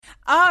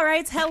All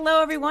right.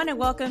 Hello, everyone, and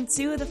welcome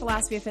to the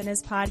Philosophy of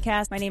Fitness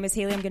podcast. My name is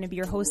Haley. I'm going to be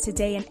your host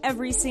today and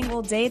every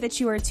single day that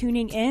you are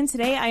tuning in.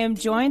 Today, I am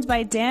joined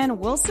by Dan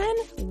Wilson.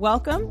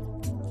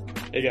 Welcome.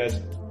 Hey, guys.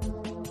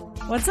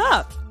 What's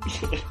up?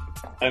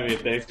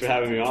 Thanks for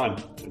having me on.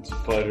 It's a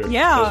pleasure.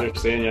 Yeah. Pleasure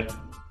seeing you.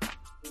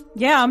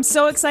 Yeah, I'm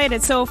so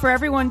excited. So for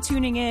everyone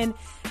tuning in,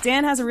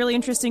 Dan has a really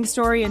interesting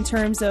story in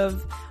terms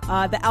of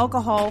the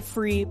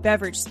alcohol-free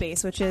beverage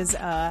space, which is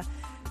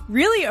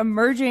really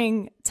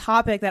emerging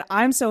topic that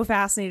I'm so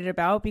fascinated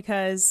about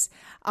because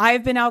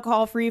I've been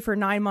alcohol free for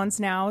 9 months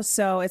now.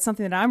 So it's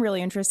something that I'm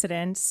really interested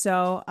in.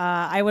 So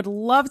I would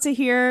love to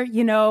hear,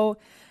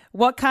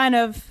 what kind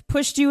of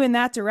pushed you in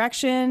that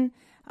direction,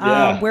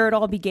 where it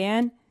all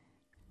began.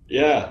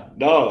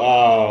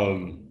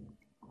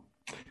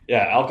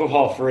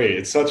 Alcohol free.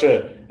 It's such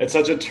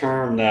a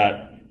term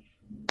that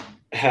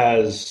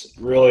has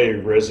really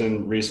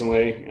risen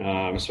recently,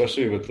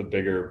 especially with the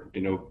bigger,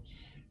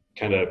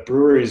 kind of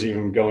breweries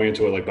even going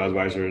into it, like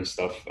Budweiser and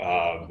stuff.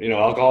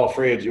 Alcohol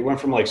free, it went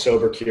from like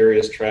sober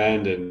curious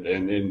trend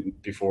and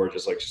before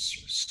just like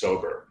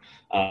sober.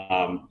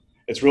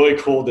 It's really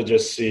cool to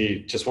just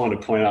wanted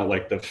to point out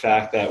like the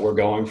fact that we're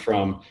going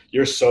from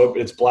you're sober,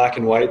 it's black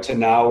and white, to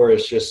now where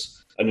it's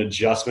just an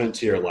adjustment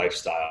to your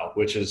lifestyle,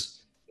 which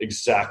is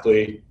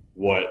exactly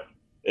what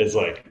is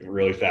like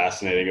really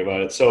fascinating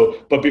about it.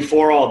 So, but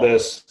before all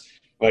this,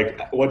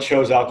 like what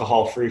chose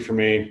alcohol free for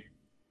me,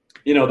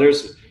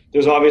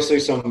 there's obviously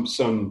some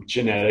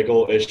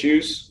genetical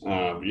issues,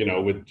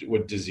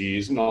 with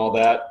disease and all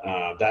that.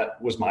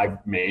 That was my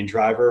main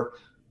driver,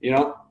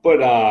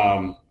 but,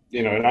 and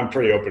I'm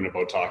pretty open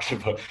about talking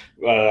about,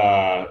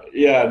 like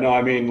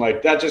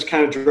that just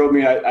kind of drove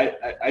me.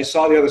 I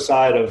saw the other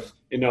side of,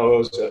 it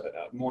was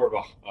more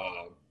of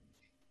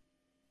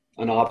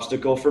an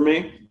obstacle for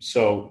me.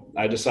 So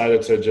I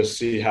decided to just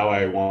see how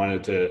I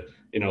wanted to,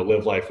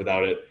 live life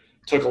without it.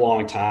 It took a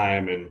long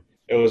time, and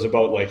it was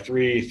about like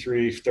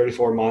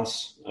 34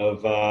 months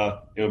of,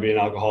 being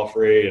alcohol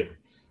free. And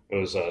it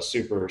was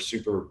super,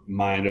 super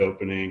mind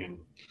opening, and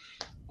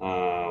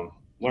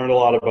learned a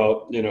lot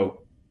about,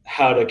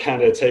 how to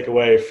kind of take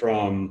away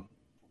from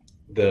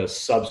the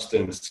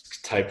substance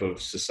type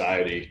of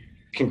society.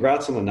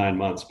 Congrats on the 9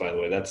 months, by the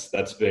way.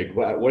 That's big.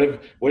 What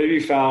have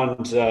you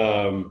found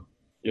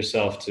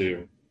yourself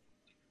to,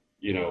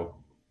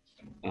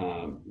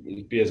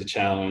 be as a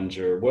challenge,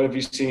 or what have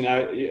you seen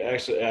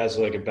actually as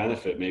like a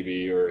benefit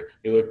maybe, or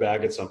you look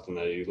back at something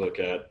that you look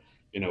at,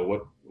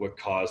 what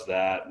caused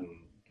that, and,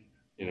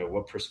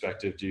 what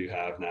perspective do you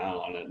have now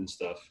on it and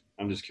stuff?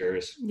 I'm just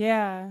curious.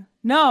 Yeah,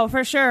 no,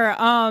 for sure.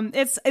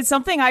 It's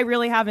something I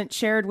really haven't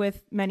shared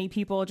with many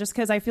people just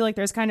because I feel like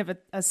there's kind of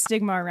a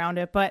stigma around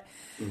it. But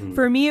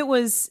for me, it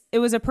was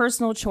a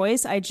personal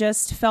choice. I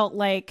just felt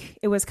like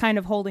it was kind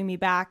of holding me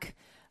back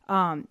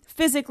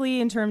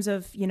physically in terms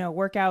of,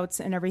 workouts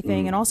and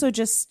everything, and also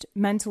just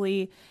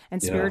mentally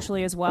and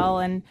spiritually as well.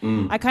 And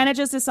I kind of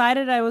just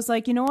decided, I was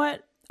like, you know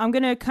what, I'm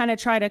going to kind of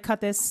try to cut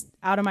this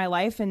out of my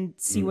life and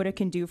see what it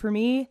can do for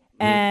me.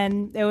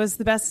 And it was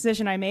the best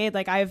decision I made.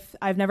 Like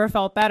I've never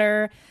felt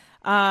better.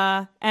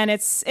 And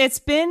it's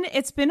been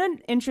an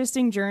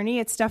interesting journey.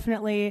 It's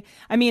definitely,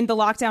 the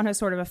lockdown has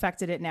sort of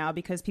affected it now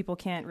because people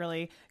can't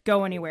really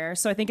go anywhere.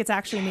 So I think it's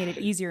actually made it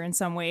easier in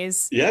some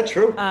ways. Yeah,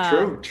 true.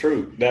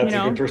 That's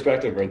a good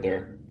perspective right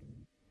there.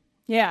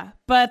 Yeah.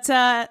 But,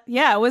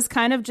 it was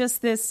kind of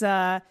just this,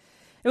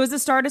 it was the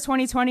start of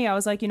 2020. I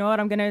was like, you know what,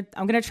 I'm going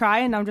to try,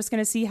 and I'm just going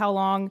to see how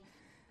long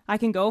I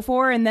can go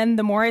for. And then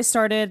the more I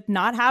started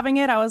not having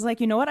it, I was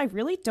like, you know what, I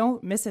really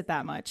don't miss it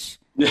that much.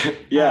 Right.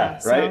 Yeah.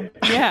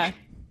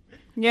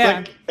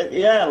 Like,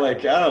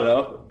 I don't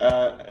know.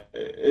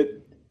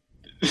 It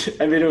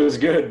was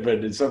good,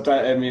 but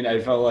sometimes, I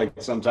felt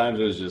like sometimes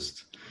it was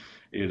just,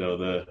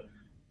 the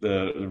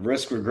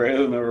risks were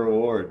greater than the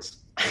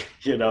rewards,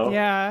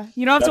 Yeah.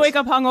 You don't have to wake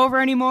up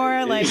hungover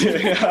anymore. Like,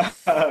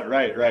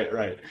 right.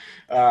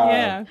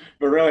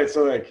 But really, it's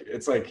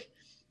like,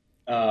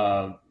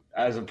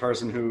 as a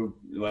person who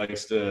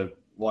likes to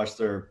watch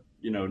their,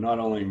 not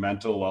only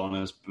mental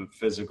wellness, but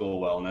physical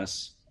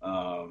wellness,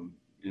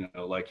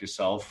 like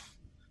yourself,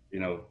 we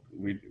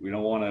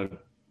don't want to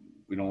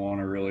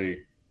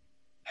really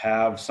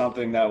have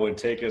something that would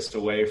take us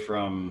away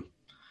from,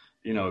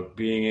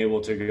 being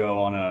able to go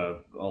on a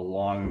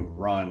long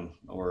run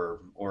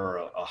or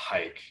a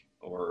hike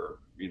or,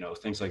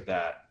 things like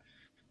that.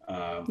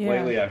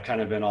 Lately I've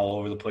kind of been all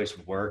over the place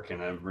with work,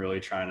 and I'm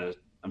really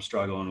I'm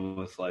struggling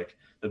with like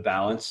the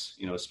balance,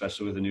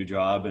 especially with a new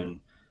job and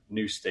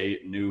new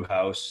state, new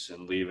house,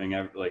 and leaving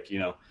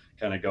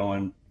kind of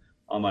going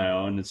on my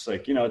own. It's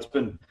like, it's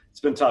been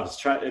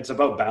tough. It's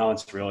about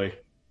balance, really.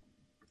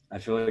 I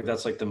feel like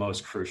that's like the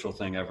most crucial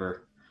thing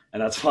ever.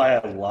 And that's why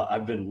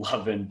I've been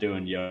loving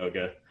doing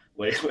yoga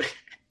lately.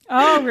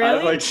 Oh,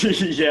 really?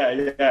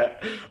 Yeah.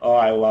 Oh,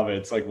 I love it.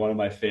 It's like one of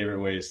my favorite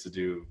ways to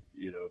do,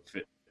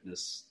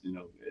 fitness, and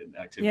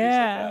activities like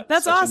that.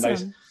 That's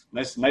awesome.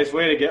 Nice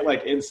way to get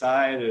like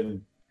inside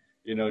and,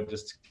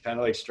 just kind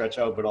of like stretch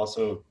out, but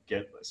also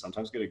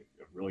sometimes get a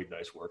really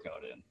nice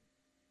workout in.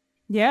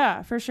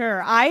 Yeah, for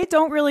sure. I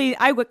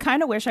would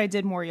kind of wish I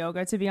did more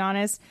yoga, to be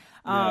honest.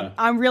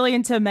 I'm really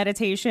into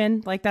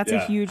meditation. Like that's a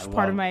huge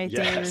part of my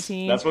daily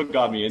routine. That's what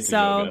got me into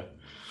yoga.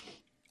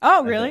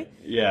 Oh, really?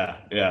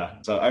 Yeah.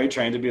 So are you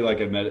trained to be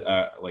like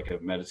a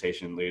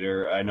meditation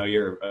leader? I know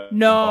you're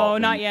no,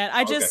 not yet.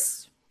 I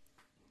just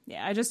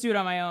do it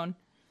on my own.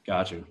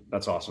 Got you.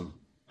 That's awesome.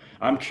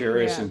 I'm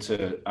curious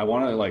I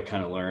want to like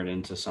kind of learn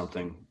into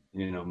something,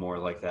 more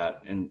like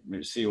that and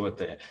see I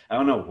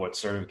don't know what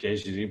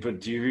certifications you need, but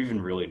do you even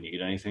really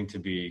need anything to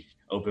be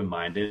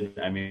open-minded?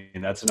 I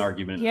mean, that's an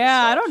argument.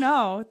 Yeah, I don't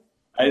know.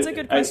 That's a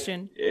good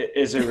question.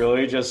 Is it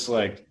really just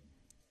like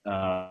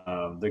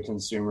the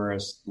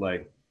consumerist,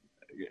 like,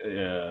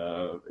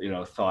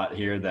 thought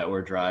here that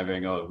we're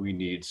driving, we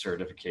need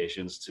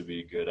certifications to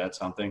be good at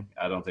something?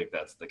 I don't think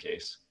that's the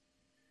case.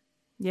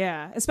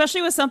 Yeah,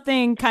 especially with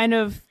something kind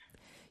of,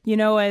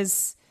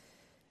 as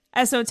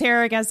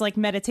esoteric as like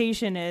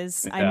meditation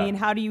is. Yeah. I mean,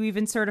 how do you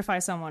even certify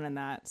someone in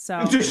that? So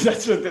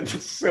that's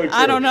so true.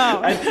 I don't know.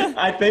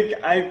 I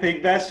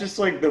think that's just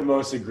like the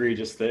most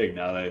egregious thing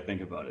now that I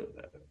think about it.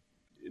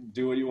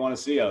 Do what you want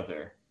to see out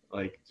there.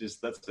 Like,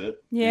 just that's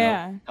it.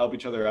 Yeah. Help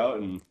each other out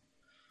and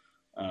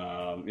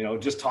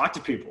just talk to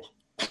people.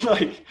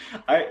 Like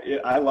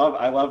I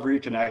love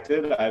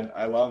Reconnected.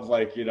 I love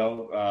like,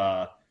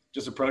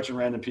 just approaching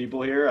random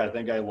people here. I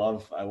think I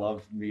love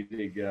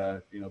meeting,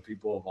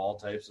 people of all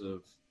types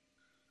of,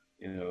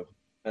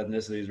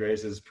 ethnicities,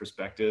 races,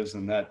 perspectives.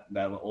 And that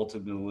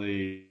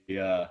ultimately,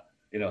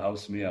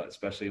 helps me out,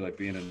 especially like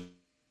being an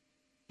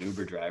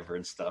Uber driver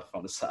and stuff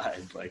on the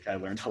side. Like I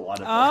learned a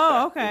lot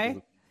of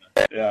okay.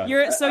 Yeah.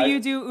 You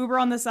do Uber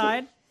on the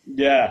side?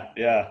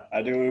 Yeah.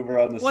 I do Uber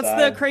on the side. What's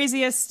the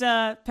craziest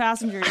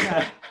passenger you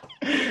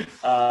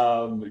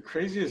have?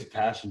 Craziest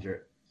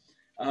passenger.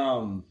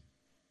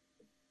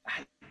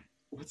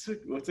 That's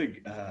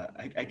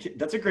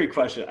a great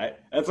question.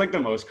 That's like the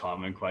most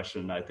common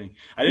question. I think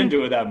I didn't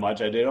do it that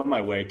much. I did it on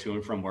my way to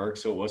and from work,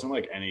 so it wasn't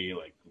like any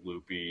like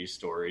loopy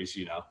stories.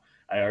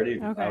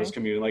 I was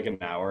commuting like an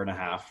hour and a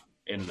half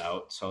in and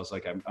out, so I was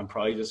like, I'm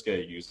probably just gonna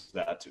use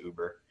that to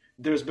Uber.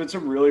 There's been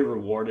some really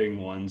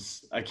rewarding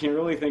ones. I can't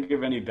really think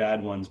of any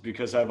bad ones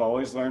because I've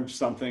always learned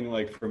something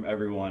like from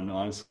everyone.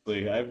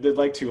 Honestly, I did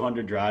like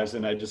 200 drives,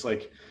 and I just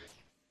like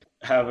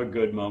have a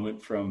good moment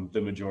from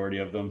the majority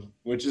of them,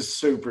 which is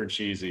super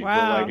cheesy.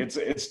 Wow. But like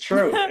it's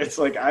true. It's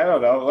like, I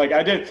don't know. Like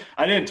I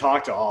didn't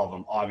talk to all of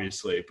them,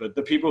 obviously, but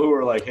the people who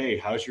are like, hey,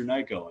 how's your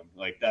night going?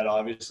 Like that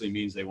obviously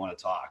means they want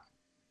to talk.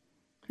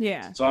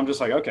 Yeah. So I'm just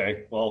like,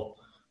 okay, well,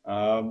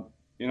 I'm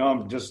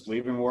just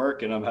leaving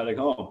work and I'm heading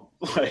home.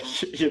 Like,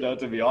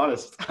 to be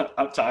honest,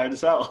 I'm tired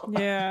as hell.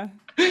 Yeah.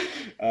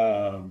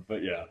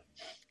 But yeah.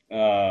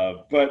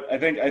 But I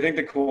think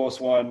the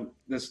coolest one,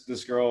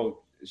 this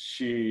girl,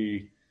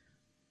 she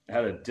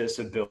had a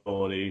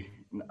disability.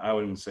 I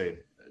wouldn't say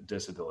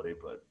disability,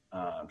 but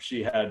I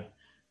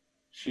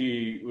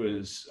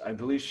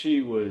believe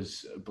she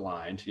was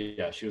blind.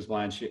 Yeah, she was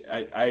blind.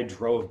 I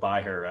drove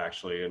by her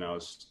actually, and I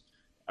was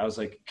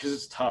like, because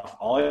it's tough.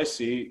 All I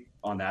see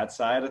on that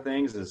side of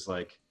things is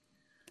like,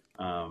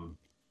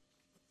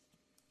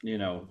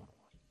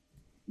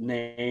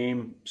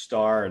 name,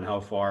 star, and how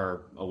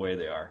far away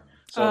they are.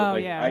 So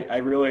I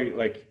really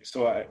like,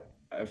 so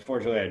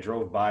unfortunately I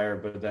drove by her,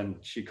 but then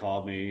she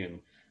called me and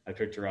I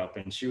picked her up,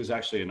 and she was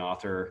actually an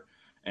author.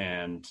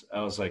 And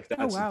I was like,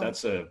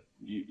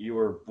 you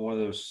were one of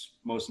those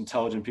most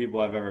intelligent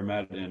people I've ever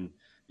met, and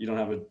you don't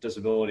have a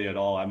disability at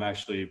all. I'm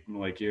actually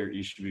like,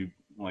 you should be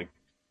like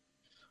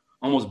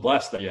almost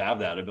blessed that you have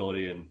that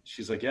ability. And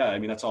she's like, yeah, I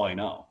mean, that's all I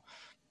know.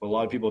 But a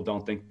lot of people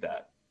don't think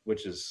that,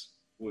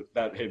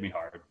 that hit me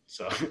hard.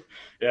 So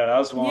yeah, that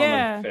was one of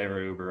my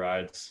favorite Uber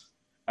rides.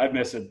 I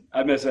miss it.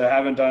 I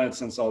haven't done it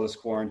since all this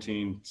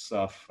quarantine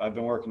stuff. I've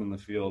been working in the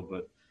field,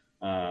 but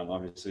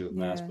obviously with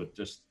masks, but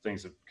just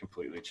things have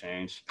completely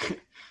changed.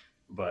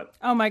 But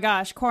oh my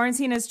gosh,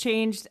 quarantine has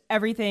changed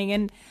everything.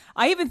 And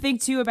I even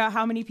think too about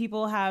how many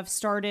people have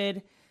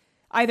started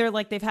either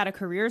like they've had a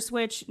career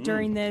switch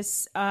during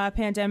this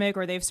pandemic,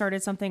 or they've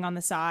started something on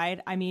the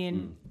side. I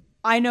mean,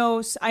 I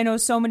know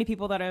so many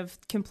people that have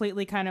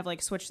completely kind of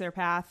like switched their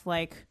path,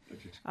 like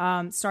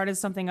started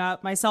something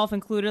up, myself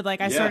included. Like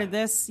I started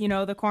this,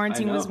 the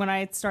quarantine was when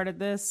I started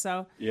this.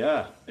 So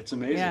yeah, it's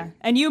amazing. Yeah.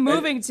 And you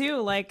moving too,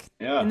 like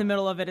in the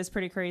middle of it is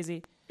pretty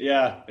crazy.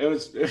 Yeah, it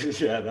was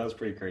that was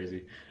pretty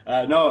crazy.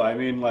 No, I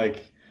mean,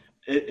 like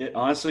it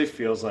honestly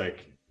feels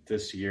like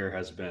this year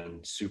has been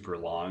super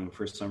long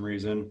for some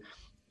reason.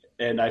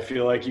 And I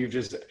feel like you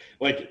just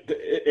like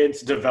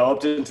it's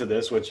developed into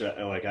this, which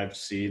like I've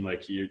seen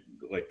like you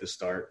like the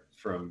start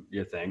from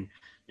your thing,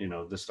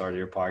 the start of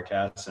your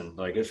podcast, and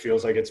like it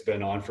feels like it's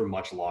been on for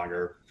much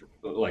longer,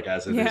 like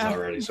as it is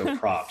already. So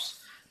props.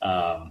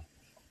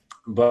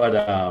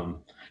 Moving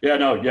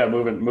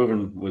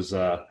was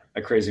a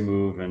crazy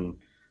move, and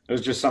it was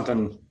just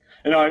something.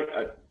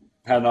 I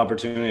had an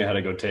opportunity, I had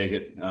to go take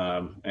it,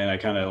 and I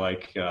kind of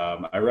like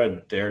I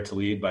read Dare to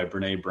Lead by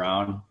Brene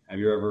Brown. Have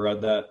you ever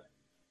read that?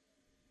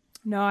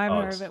 No, I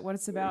haven't heard of it. What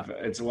it's about?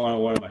 It's one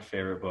of my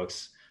favorite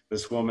books.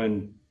 this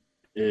woman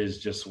is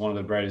just one of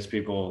the brightest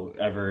people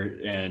ever,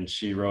 and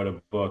she wrote a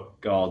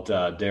book called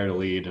Dare to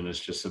Lead, and it's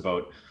just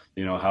about,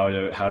 you know, how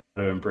to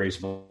embrace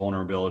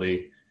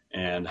vulnerability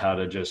and how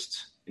to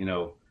just, you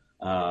know,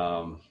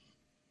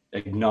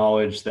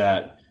 acknowledge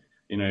that,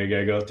 you know, you got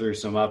to go through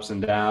some ups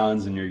and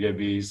downs, and you're going to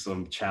be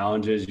some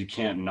challenges. You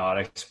can't not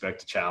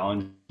expect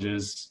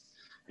challenges.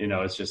 You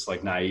know, it's just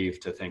like naive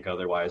to think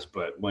otherwise.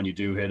 But when you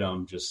do hit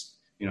them, just,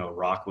 you know,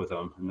 rock with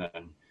them, and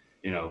then,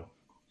 you know,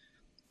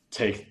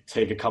 take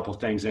a couple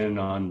things in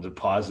on the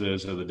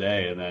positives of the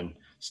day, and then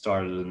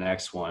start the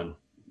next one,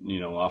 you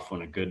know, off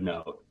on a good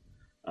note.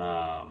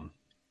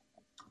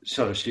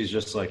 So she's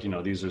just like, you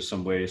know, these are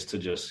some ways to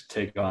just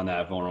take on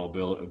that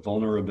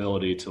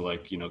vulnerability to,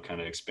 like, you know, kind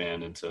of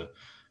expand into,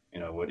 you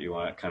know, what you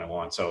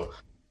want. So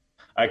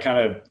I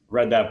kind of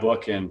read that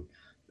book at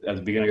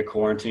the beginning of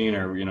quarantine,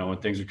 or, you know, when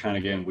things were kind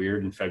of getting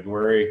weird in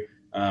February,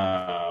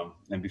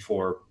 and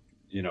before,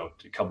 you know,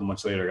 a couple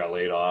months later, I got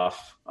laid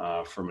off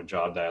from a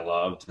job that I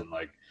loved, and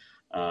like,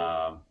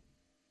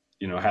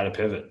 you know, had to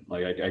pivot.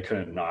 Like I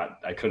couldn't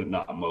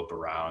not mope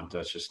around.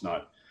 That's just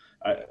not.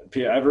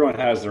 Everyone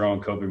has their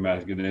own coping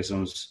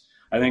mechanisms.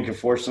 I think,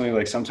 unfortunately,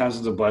 like sometimes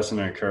it's a blessing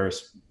and a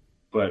curse.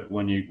 But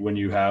when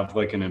you have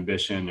like an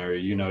ambition, or,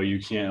 you know, you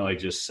can't like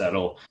just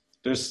settle.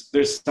 There's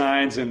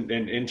signs and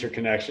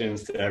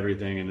interconnections to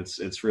everything, and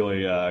it's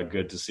really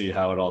good to see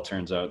how it all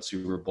turns out.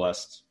 Super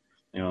blessed.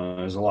 You know,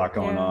 there's a lot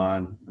going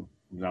on.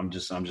 I'm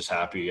just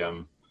happy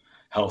I'm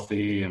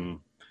healthy and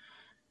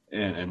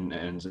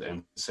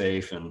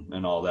safe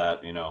and all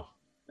that, you know,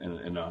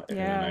 in a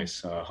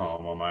nice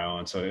home on my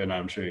own. So, and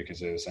I'm sure you can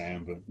say the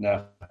same, but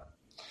no.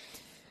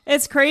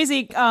 It's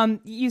crazy.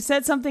 You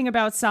said something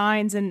about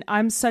signs, and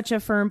I'm such a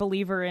firm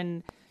believer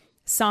in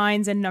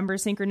signs and number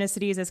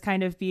synchronicities as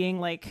kind of being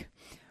like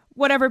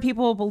whatever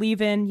people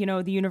believe in, you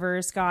know, the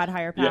universe, God,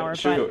 higher power. Yeah,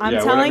 sure. But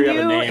I'm telling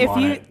you,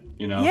 if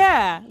you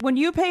know, when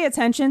you pay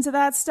attention to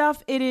that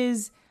stuff, it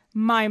is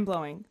mind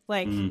blowing.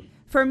 Like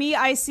for me,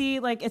 I see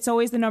like it's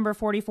always the number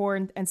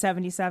 44 and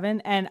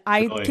 77, and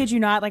I kid you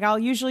not, like I'll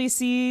usually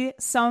see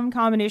some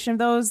combination of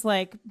those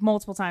like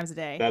multiple times a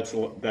day. That's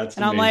and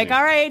amazing. I'm like,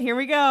 all right, here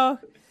we go.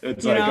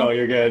 It's like, oh,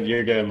 you're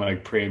getting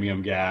like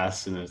premium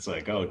gas, and it's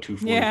like, oh,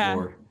 244. Yeah.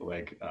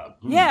 Like,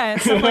 yeah,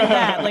 stuff like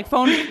that. Like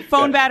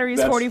phone batteries,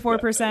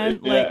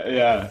 44%.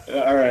 Yeah.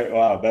 All right.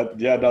 Wow.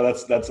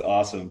 That's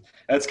awesome.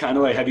 That's kind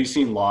of like, have you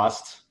seen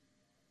Lost?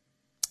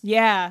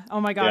 Yeah. Oh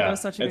my God, that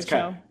was such a good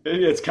show.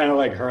 It's kind of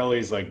like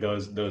Hurley's, like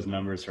those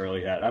numbers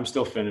Hurley had. I'm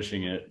still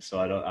finishing it, so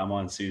I'm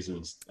on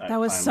seasons. That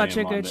was such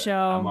a good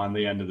show. I'm on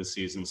the end of the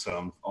season, so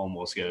I'm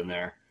almost getting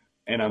there.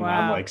 And I'm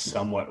like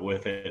somewhat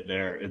with it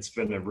there. It's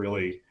been a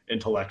really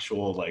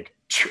intellectual, like,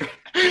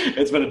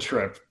 it's been a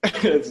trip.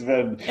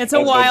 It's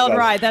a wild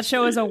ride. That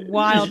show is a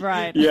wild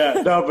ride.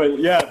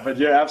 But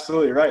you're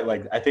absolutely right.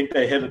 Like, I think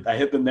they hit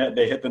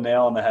the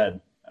nail on the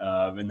head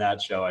in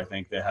that show. I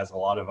think that has a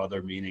lot of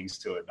other meanings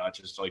to it, not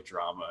just like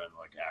drama and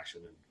like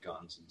action and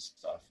guns and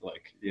stuff,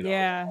 like, you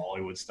know,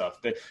 Hollywood stuff.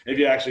 If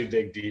you actually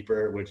dig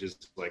deeper, which is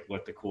like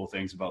what the cool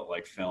things about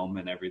like film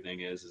and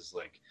everything is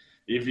like,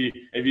 if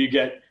you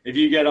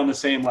get on the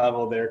same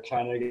level they're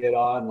trying to get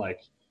on,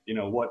 like, you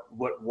know, what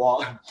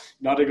Wall,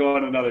 not to go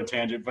on another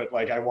tangent, but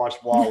like I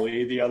watched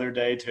Wall-E the other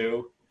day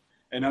too,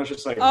 and I was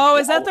just like, oh,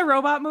 is that the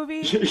robot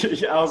movie?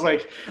 I was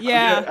like,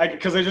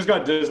 because I just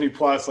got Disney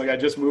Plus, like I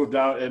just moved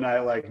out, and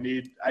I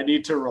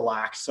need to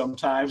relax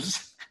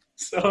sometimes.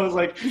 So I was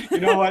like, you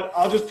know what,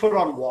 I'll just put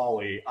on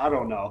Wall-E. I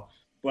don't know,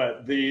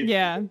 but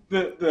the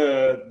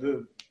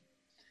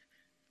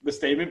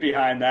statement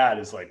behind that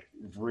is like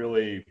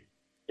really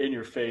in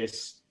your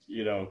face,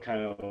 you know, kind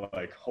of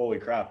like, holy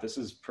crap, this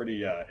is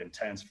pretty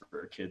intense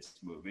for a kid's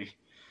movie.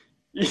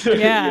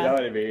 Yeah. You know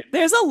what I mean?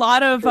 There's a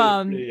lot of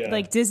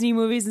like Disney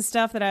movies and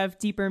stuff that have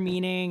deeper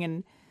meaning,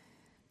 and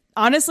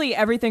honestly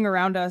everything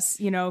around us,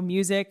 you know,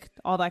 music,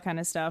 all that kind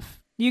of stuff.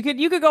 You could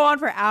go on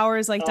for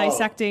hours, like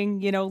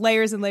dissecting, you know,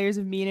 layers and layers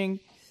of meaning.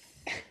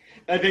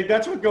 I think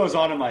that's what goes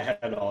on in my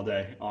head all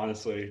day,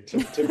 honestly,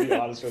 to be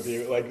honest with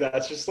you. Like,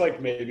 that's just like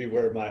maybe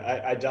where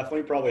I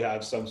definitely probably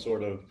have some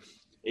sort of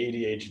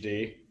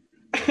ADHD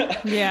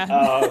that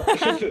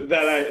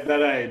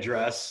I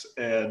address,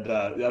 and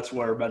that's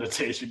where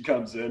meditation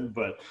comes in.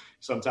 But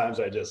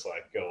sometimes I just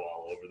like go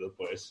all over the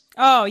place.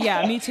 Oh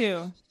yeah, me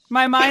too.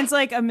 My mind's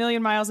like a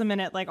million miles a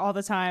minute, like all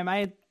the time.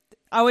 I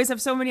always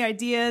have so many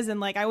ideas,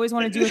 and like I always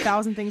want to do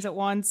 1,000 things at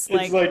once.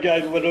 It's like I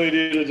literally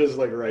need to just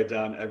like write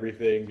down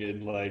everything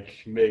and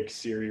like make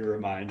Siri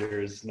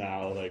reminders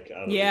now. Like, I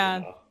don't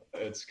even know.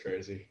 It's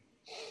crazy.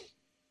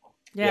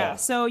 Yeah.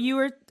 So you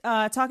were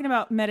talking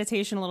about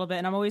meditation a little bit,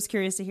 and I'm always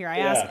curious to hear. I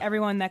ask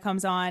everyone that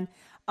comes on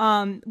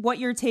what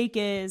your take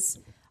is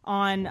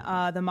on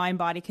the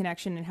mind-body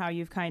connection and how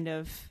you've kind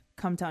of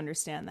come to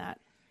understand that.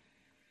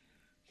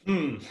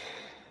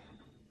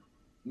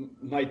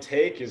 My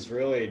take is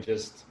really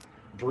just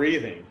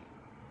breathing.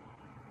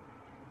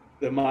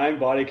 The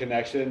mind-body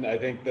connection, I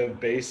think the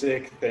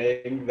basic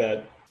thing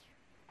that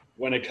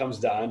when it comes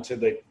down to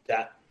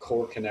that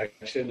core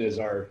connection is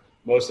our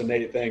most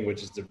innate thing,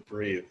 which is to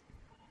breathe.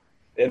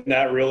 And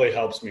that really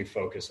helps me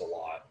focus a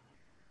lot.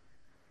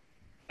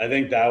 I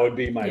think that would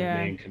be my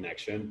main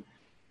connection.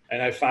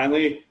 And I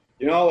finally,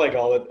 you know, like a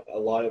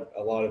lot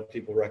of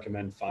people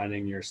recommend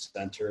finding your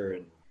center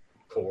and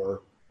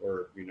core,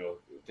 or, you know,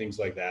 things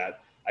like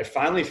that. I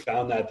finally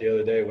found that the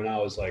other day when I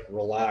was like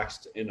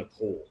relaxed in a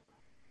pool.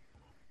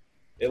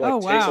 It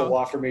like takes a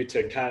lot for me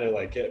to kind of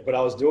like but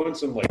I was doing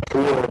some like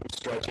core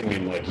stretching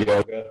and like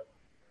yoga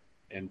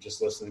and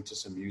just listening to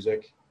some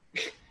music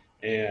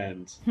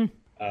and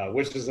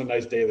which is a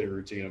nice daily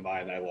routine of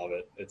mine. I love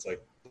it. It's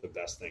like the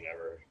best thing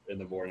ever in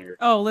the morning.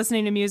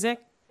 Listening to music?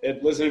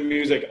 Listening to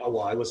music. Oh,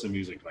 well, I listen to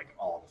music like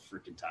all the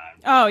freaking time.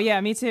 Oh yeah,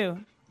 me too.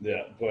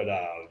 Yeah, but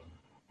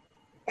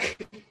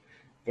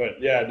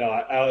but yeah, no,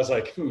 I was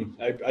like,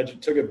 I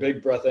took a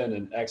big breath in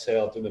and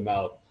exhaled through the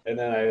mouth. And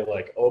then I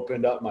like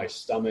opened up my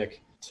stomach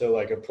to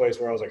like a place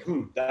where I was like,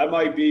 that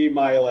might be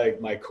my,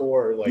 like my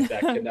core, like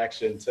that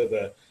connection to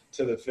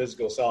the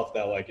physical self,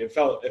 that like, it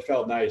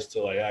felt nice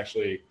to like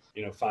actually,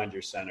 you know, find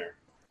your center,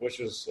 which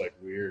was like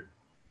weird,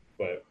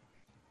 but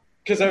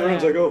because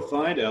everyone's like, oh,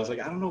 find it. I was like,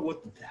 I don't know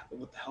what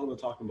the hell they're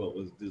talking about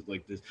with this,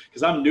 like this.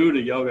 Cause I'm new to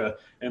yoga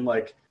and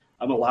like,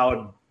 I'm a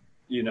loud,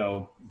 you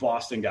know,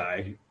 Boston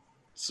guy.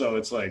 So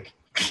it's like,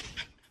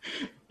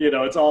 you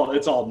know, it's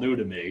all new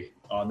to me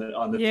on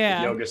the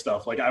yoga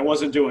stuff. Like I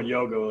wasn't doing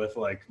yoga with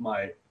like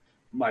my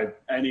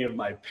any of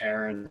my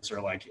parents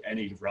or like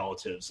any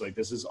relatives. Like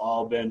this has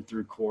all been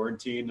through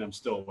quarantine. I'm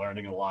still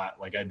learning a lot.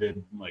 Like I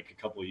did like a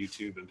couple of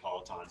YouTube and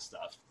Peloton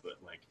stuff, but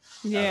like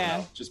I don't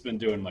know, just been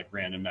doing like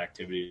random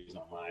activities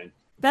online.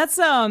 That's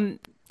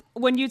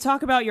when you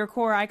talk about your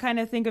core, I kind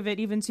of think of it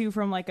even too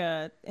from like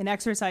an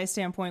exercise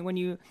standpoint. When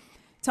you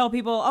tell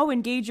people,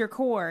 engage your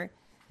core,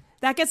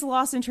 that gets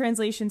lost in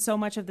translation so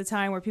much of the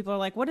time, where people are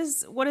like, what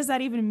does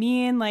that even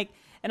mean? Like,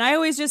 and I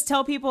always just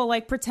tell people,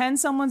 like, pretend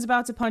someone's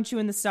about to punch you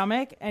in the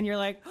stomach and you're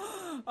like,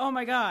 oh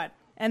my God.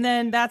 And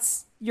then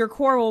your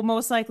core will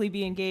most likely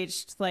be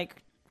engaged,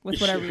 like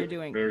with whatever you're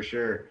doing. For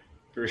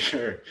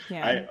sure.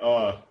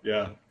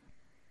 Yeah.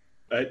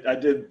 I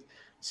did,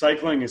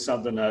 cycling is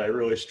something that I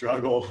really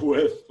struggle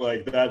with.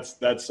 Like that's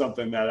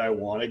something that I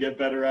want to get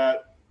better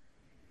at.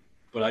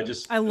 But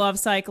I love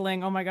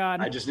cycling. Oh my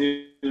God. I just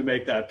need to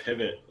make that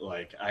pivot.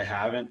 Like I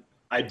haven't.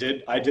 I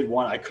did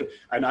one.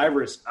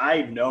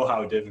 I know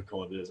how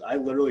difficult it is. I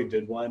literally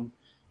did one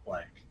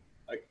like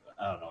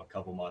I don't know, a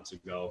couple months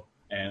ago,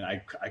 and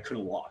I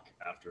couldn't walk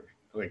after.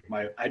 Like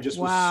I just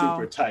was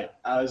super tight.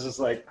 I was just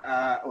like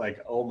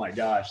oh my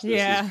gosh,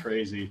 this is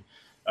crazy.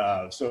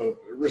 So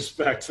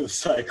respect to the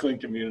cycling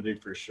community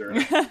for sure.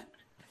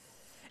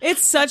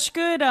 It's such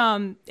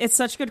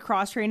good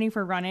cross training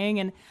for running.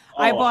 And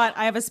I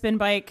have a spin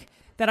bike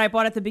that I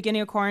bought at the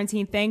beginning of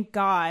quarantine, thank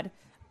God.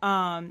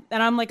 And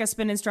I'm like a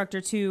spin instructor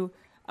too,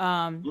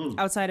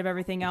 outside of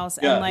everything else.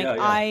 And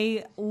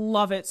I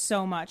love it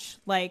so much.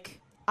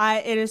 Like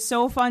it is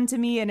so fun to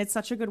me, and it's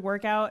such a good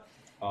workout.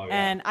 Oh,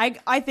 yeah. And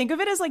I think of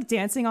it as like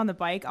dancing on the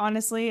bike,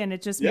 honestly, and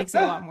it just makes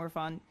it a lot more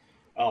fun.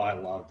 Oh, I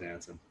love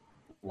dancing.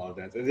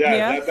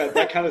 Yeah.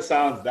 That kind of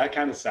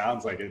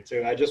sounds like it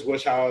too. I just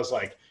wish I was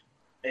like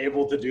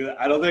able to do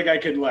that. I don't think I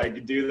could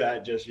like do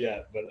that just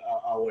yet, but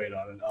I'll wait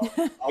on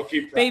it. I'll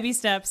keep baby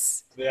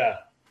steps. Yeah,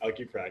 I'll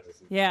keep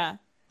practicing. Yeah.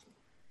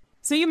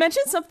 So you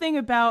mentioned something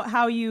about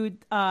how you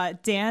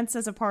dance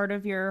as a part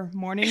of your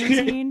morning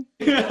routine.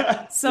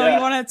 So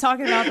you want to talk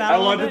about that? I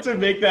wanted to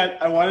make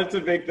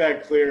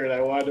that clear, and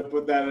I wanted to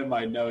put that in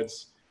my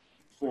notes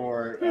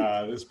for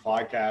this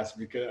podcast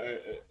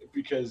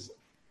because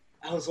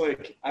I was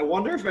like, I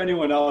wonder if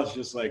anyone else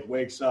just like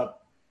wakes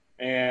up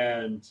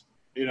and,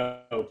 you know,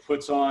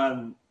 puts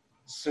on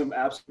some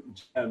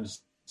absolute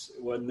gems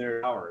when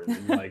they're hours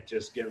and like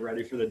just get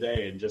ready for the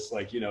day and just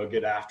like, you know,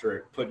 get after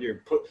it. Put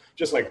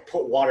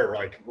water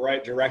like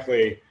right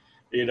directly,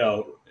 you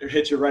know,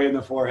 hit you right in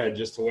the forehead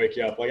just to wake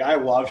you up. Like I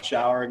love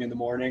showering in the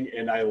morning,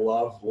 and I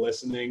love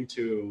listening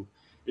to,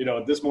 you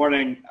know, this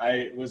morning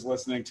I was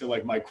listening to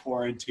like my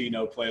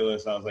Quarantino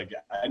playlist. I was like,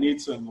 I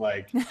need some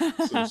like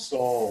some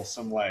soul,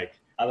 some like,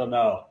 I don't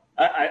know.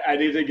 I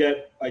need to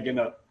get like in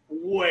a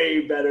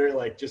way better,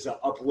 like just an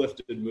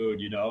uplifted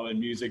mood, you know, and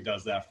music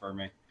does that for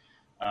me.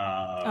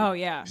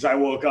 Because I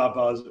woke up,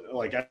 I was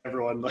like,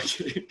 everyone like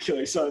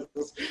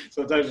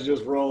sometimes you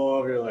just roll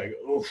over, you're like,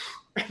 oof.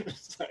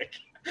 It's like,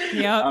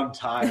 I'm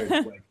tired.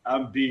 Like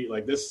I'm beat.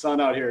 Like this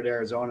sun out here in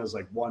Arizona is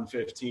like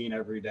 115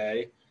 every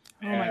day.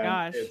 Oh my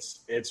gosh.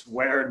 It's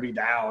wearing me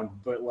down.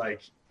 But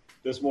like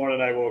this morning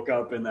I woke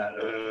up in that,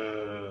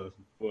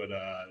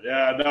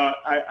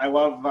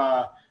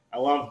 I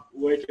love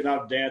waking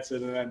up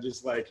dancing and then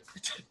just like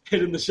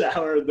hitting the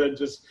shower and then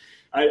just,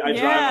 I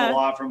drive a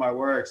lot for my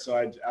work. So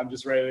I'm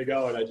just ready to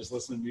go and I just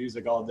listen to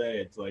music all day.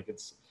 It's like,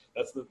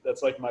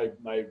 that's like my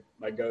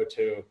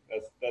go-to.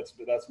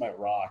 That's my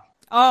rock.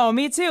 Oh,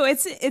 me too.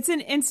 It's an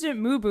instant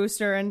mood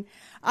booster. And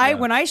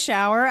when I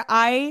shower,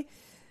 I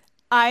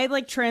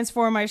like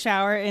transform my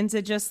shower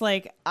into just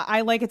like,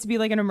 I like it to be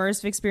like an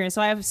immersive experience.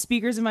 So I have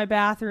speakers in my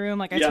bathroom.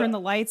 Like I turn the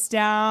lights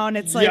down.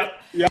 It's like,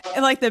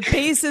 like the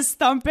bass is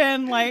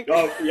thumping. Like,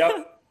 oh,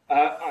 yep.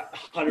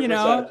 100%. You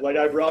know? Like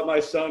I brought my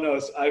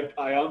Sonos. I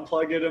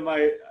unplug it in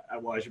my.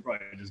 Well, I should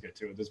probably just get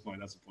to it at this point.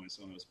 That's the point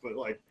of Sonos. But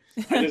like,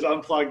 I just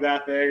unplug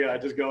that thing and I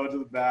just go into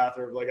the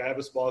bathroom. Like I have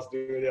a small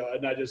studio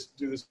and I just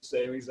do the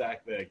same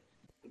exact thing.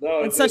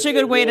 No, it's such a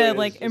good way really to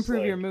like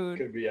improve your mood.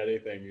 Could be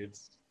anything.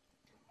 It's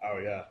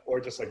or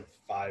just like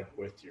vibe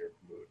with your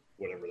mood,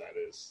 whatever that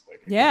is.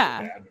 Like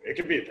it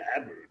could be a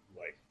bad mood,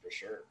 like for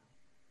sure.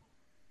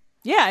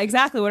 Yeah,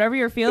 exactly. Whatever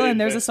you're feeling,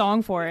 there's a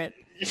song for it.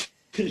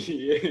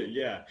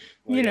 Yeah.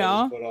 Like, you know,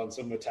 I just put on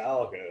some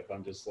Metallica if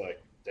I'm just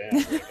like, damn,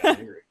 like, I'm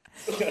angry.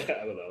 I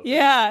don't know.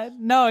 Yeah,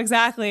 no,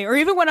 exactly. Or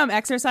even when I'm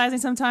exercising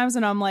sometimes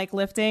and I'm like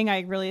lifting,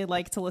 I really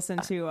like to listen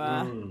to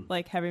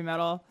like heavy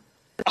metal.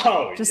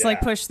 Oh, just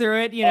like push through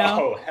it, you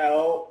know? Oh,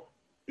 hell.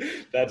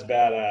 That's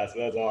badass.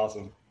 That's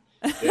awesome.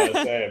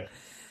 Yeah, same.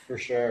 For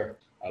sure.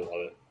 I love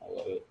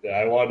it. Yeah,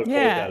 I wanted to point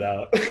that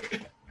out.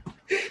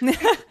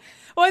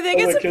 Well, I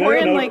think it's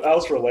important. Can like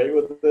else relate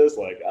with this?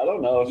 Like, I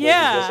don't know if this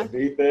is just a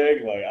me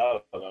thing. Like, I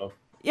don't know.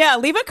 Yeah,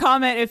 leave a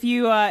comment if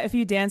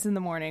you dance in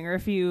the morning or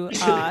if you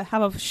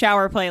have a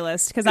shower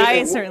playlist, because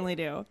I certainly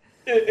do.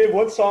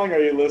 What song are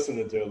you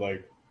listening to?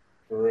 Like,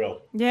 for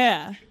real?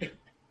 Yeah,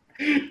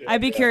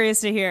 I'd be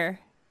curious to hear.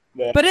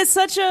 Yeah. But it's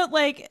such a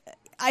like.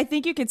 I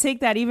think you could take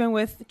that even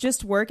with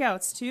just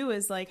workouts too.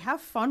 Is like have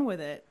fun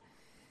with it.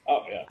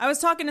 Oh yeah. I was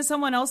talking to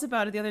someone else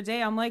about it the other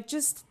day. I'm like,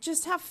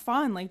 just have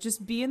fun. Like,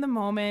 just be in the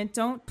moment.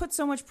 Don't put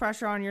so much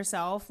pressure on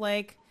yourself.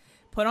 Like,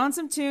 put on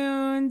some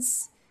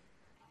tunes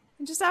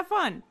and just have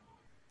fun.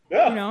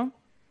 Yeah. You know?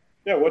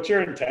 Yeah. What's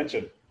your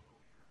intention?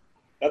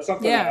 That's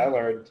something that I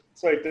learned.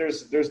 It's like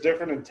there's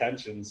different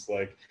intentions.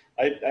 Like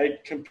I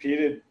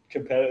competed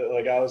competitive.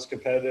 Like I was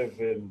competitive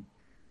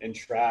in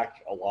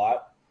track a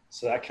lot.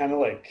 So that kind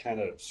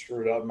of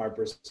screwed up my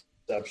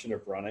perception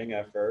of running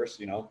at first.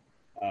 You know.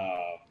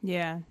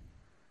 Yeah.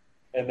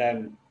 And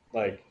then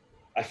like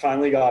I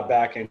finally got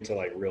back into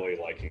like really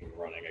liking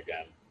running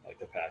again, like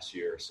the past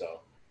year or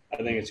so. I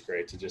think it's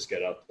great to just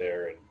get up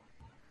there and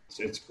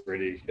it's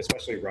gritty,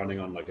 especially running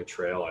on like a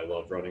trail. I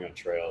love running on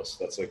trails.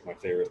 That's like my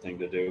favorite thing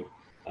to do.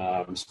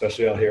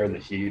 Especially out here in the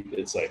heat.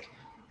 It's like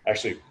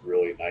actually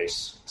really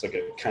nice. It's like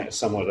a kind of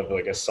somewhat of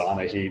like a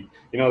sauna heat.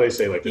 You know, they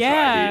say like the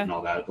dry heat and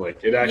all that.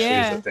 Like it actually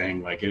is a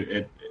thing. Like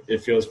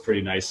it feels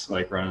pretty nice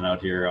like running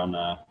out here on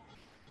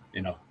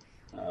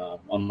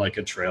on like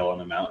a trail on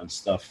the mountain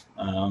stuff.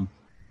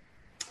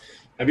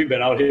 Have you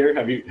been out here?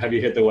 Have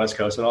you hit the West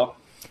Coast at all?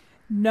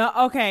 No.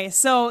 Okay.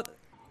 So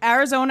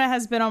Arizona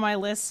has been on my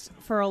list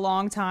for a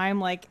long time.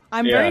 Like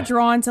I'm very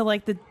drawn to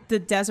like the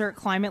desert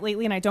climate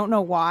lately. And I don't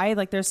know why,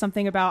 like there's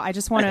something about, I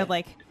just want to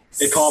like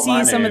see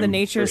some of the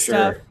nature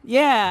stuff. Sure.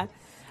 Yeah.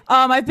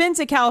 I've been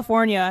to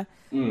California,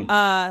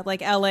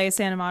 like LA,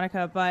 Santa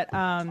Monica, but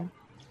I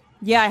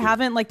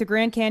haven't like the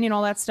Grand Canyon,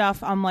 all that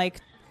stuff. I'm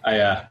like,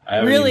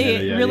 I really,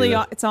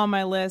 it's on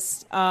my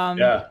list. But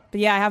I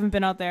haven't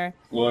been out there.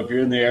 Well, if you're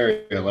in the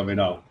area, let me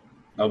know.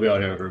 I'll be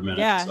out here for a minute.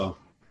 Yeah.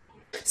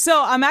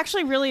 So I'm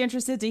actually really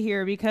interested to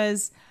hear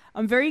because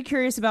I'm very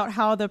curious about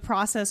how the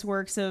process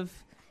works of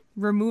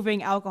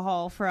removing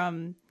alcohol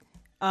from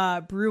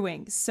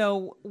brewing.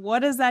 So what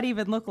does that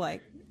even look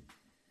like?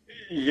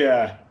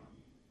 Yeah.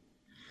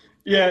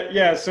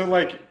 So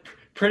like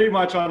pretty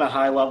much on a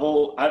high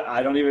level,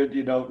 I don't even,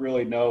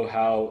 really know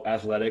how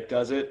Athletic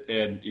does it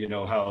and,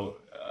 how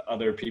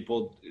other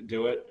people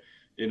do it.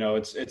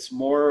 It's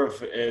more of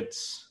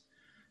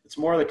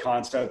the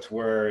concept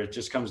where it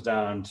just comes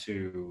down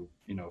to,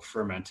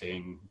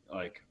 fermenting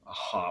like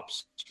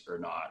hops or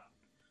not.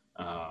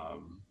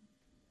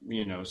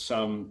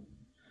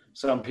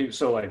 Some people,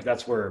 so like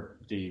that's where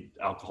the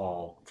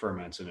alcohol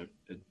ferments and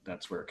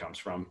that's where it comes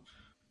from.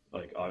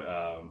 Like,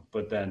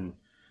 but then,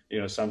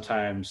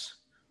 sometimes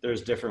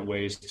there's different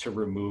ways to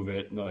remove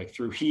it, like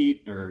through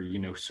heat or,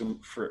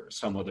 for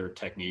some other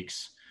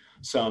techniques.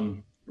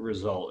 Some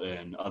result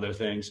in other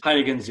things.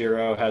 Heineken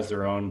Zero has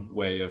their own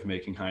way of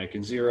making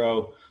Heineken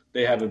Zero.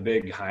 They have a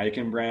big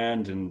Heineken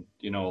brand and,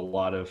 a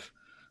lot of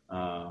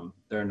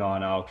their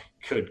non-alc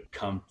could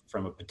come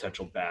from a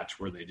potential batch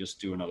where they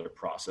just do another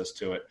process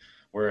to it.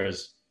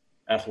 Whereas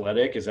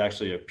Athletic is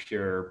actually a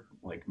pure,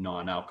 like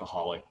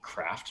non-alcoholic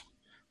craft,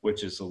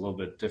 which is a little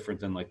bit different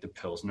than like the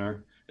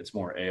Pilsner. It's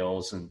more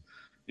ales and,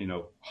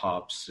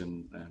 hops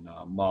and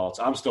malts.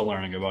 I'm still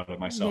learning about it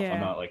myself. Yeah. I'm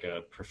not like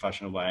a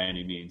professional by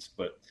any means,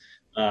 but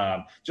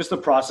just the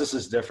process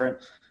is different.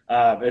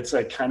 It's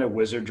like kind of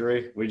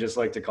wizardry. We just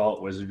like to call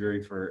it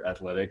wizardry for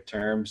athletic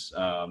terms.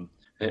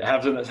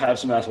 Have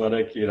some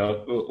athletic,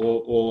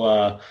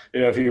 we'll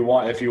if you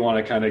want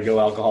to kind of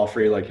go alcohol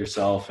free, like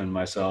yourself and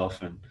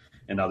myself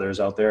and others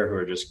out there who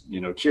are just,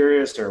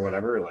 curious or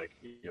whatever, like,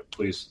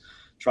 please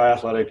try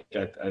Athletic.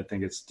 I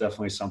think it's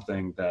definitely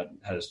something that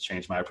has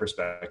changed my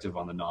perspective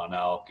on the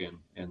non-alc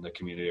and the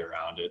community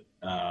around it.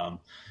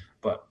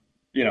 But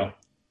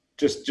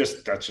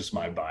just that's just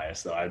my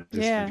bias though. I've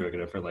just been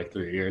drinking it for like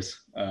 3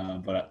 years.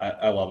 But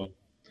I love it.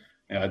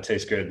 Yeah, it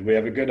tastes good. We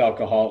have a good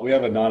alcohol. We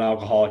have a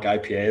non-alcoholic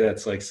IPA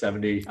that's like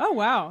 70. Oh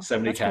wow,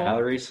 70 that's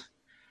calories.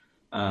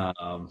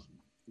 Cool.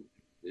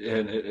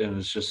 and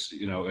it's just,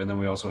 you know, and then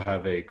we also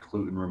have a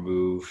gluten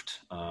removed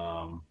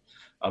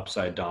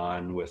upside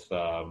down with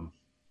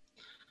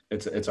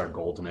it's our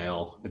golden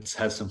ale. It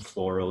has some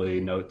florally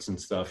notes and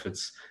stuff.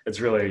 It's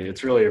really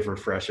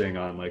refreshing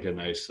on like a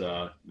nice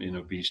you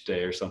know, beach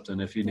day or something.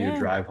 If you need to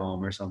drive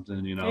home or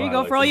something, you know. There you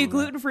go, for all you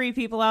gluten-free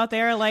people out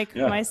there like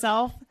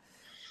myself,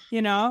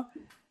 you know.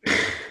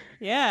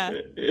 Yeah.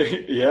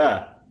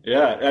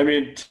 Yeah. I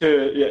mean,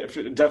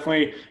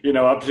 definitely, you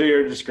know, up to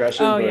your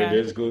discretion, but it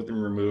is gluten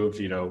removed.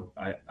 You know,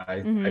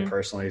 I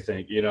personally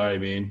think, you know what I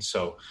mean?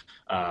 So,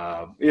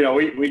 you know,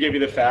 we give you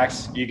the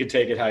facts. You can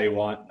take it how you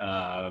want.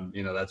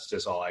 You know, that's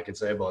just all I can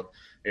say about,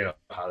 you know,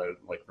 how to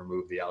like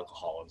remove the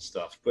alcohol and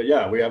stuff. But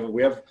yeah, we have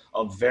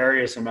a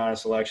various amount of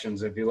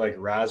selections. If you like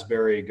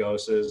raspberry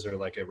goses or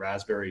like a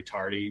raspberry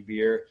tardy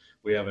beer,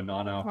 we have a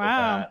non-alc with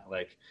that.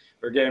 Like,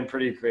 we're getting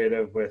pretty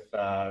creative with,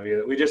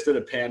 we just did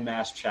a Pan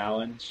Mass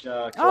Challenge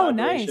collaboration. Oh,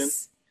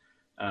 nice.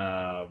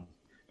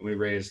 We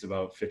raised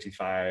about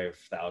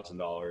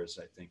 $55,000,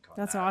 I think.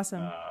 That's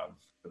awesome.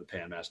 For the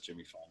Pan Mass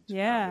Jimmy Fund.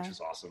 Yeah. Which is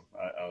awesome.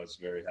 I was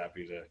very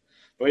happy to,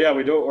 but yeah,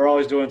 we're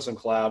always doing some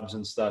collabs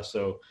and stuff.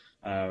 So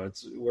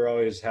we're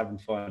always having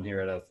fun here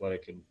at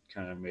Athletic and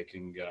kind of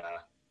making,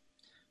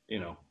 you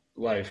know,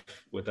 life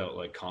without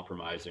like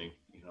compromising,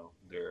 you know,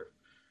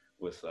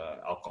 with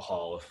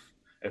alcohol,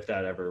 if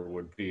that ever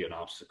would be an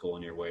obstacle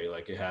in your way,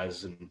 like it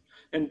has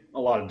in a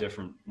lot of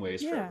different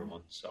ways for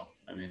everyone. So,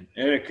 I mean,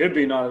 and it could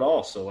be not at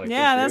all. So like,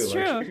 yeah, that's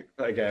like, true.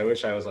 Like, I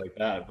wish I was like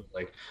that, but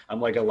like,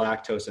 I'm like a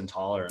lactose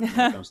intolerant when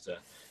it comes to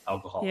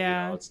alcohol.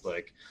 Yeah. You know, it's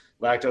like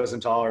lactose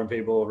intolerant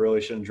people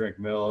really shouldn't drink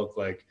milk.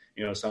 Like,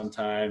 you know,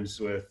 sometimes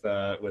with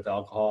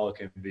alcohol, it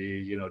can be,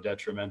 you know,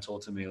 detrimental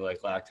to me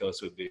like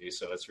lactose would be.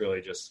 So it's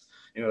really just,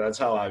 you know, that's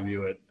how I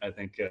view it. I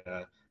think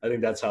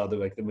that's how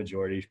the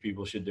majority of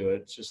people should do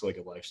it. It's just like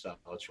a lifestyle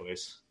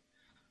choice.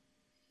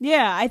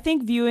 Yeah, I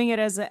think viewing it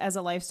as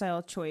a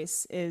lifestyle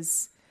choice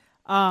is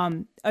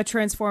a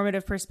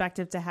transformative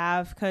perspective to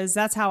have, because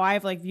that's how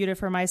I've like viewed it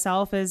for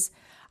myself. Is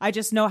I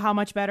just know how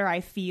much better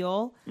I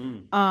feel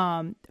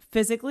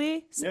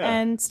physically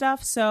and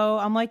stuff. So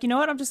I'm like, you know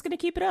what? I'm just gonna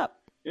keep it up.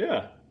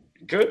 Yeah,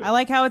 good. I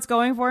like how it's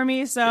going for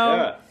me.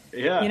 So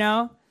yeah, you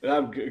know,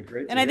 I'm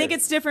great. And I think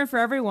it's different for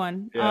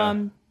everyone.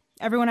 Yeah.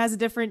 Everyone has a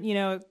different, you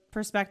know,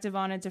 perspective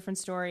on a different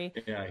story.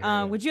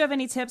 Yeah, would you have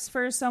any tips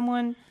for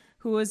someone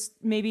who was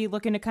maybe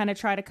looking to kind of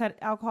try to cut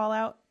alcohol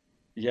out?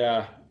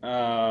 Yeah.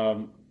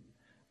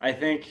 I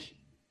think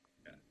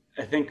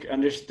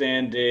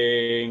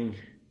understanding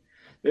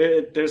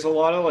there's a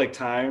lot of like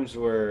times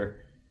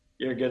where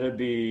you're going to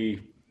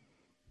be,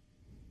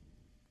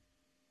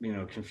 you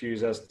know,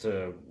 confused as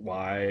to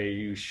why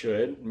you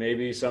should.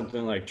 Maybe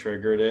something like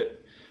triggered it.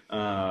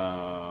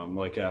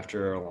 Like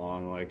after a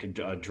long, like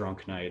a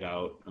drunk night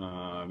out,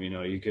 you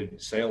know, you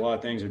could say a lot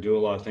of things or do a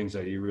lot of things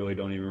that you really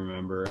don't even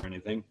remember or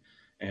anything.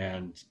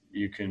 And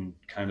you can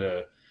kind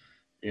of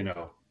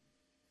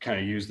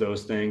use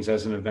those things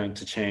as an event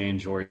to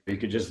change, or you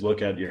could just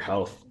look at your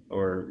health,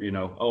 or, you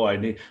know, oh, I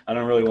don't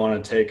really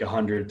want to take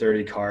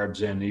 130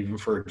 carbs in, even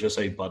for just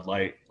a Bud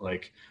Light.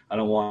 Like, I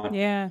don't want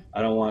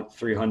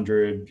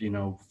 300, you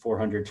know,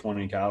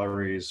 420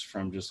 calories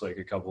from just like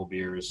a couple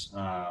beers.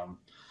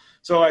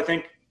 So I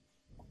think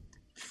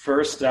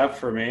first step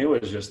for me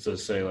was just to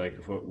say,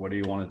 like, what do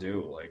you want to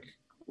do? Like,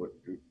 what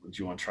do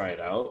you want to try it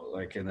out?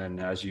 Like, and then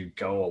as you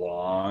go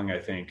along, I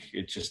think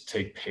it just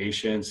take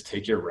patience,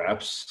 take your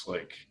reps,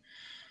 like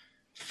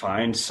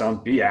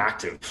be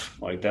active.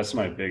 Like I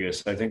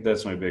think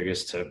that's my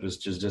biggest tip, is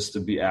just to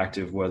be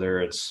active,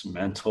 whether it's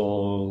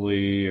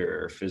mentally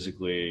or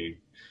physically,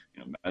 you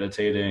know,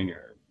 meditating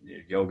or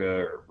yoga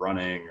or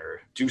running,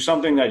 or do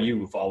something that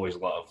you've always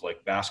loved.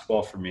 Like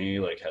basketball for me,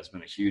 like, has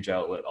been a huge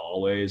outlet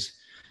always.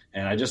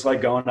 And I just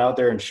like going out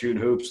there and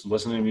shooting hoops,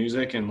 listening to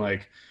music, and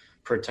like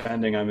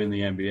pretending I'm in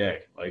the NBA.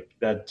 Like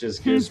that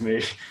just gives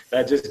me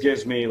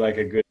like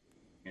a good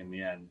in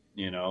the end,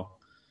 you know,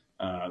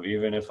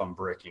 even if I'm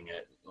bricking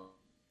it.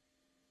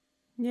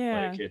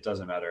 Yeah. Like, it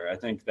doesn't matter. I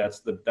think that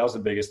was the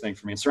biggest thing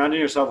for me. And surrounding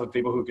yourself with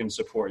people who can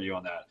support you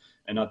on that,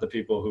 and not the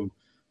people who,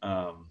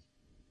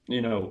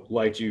 you know,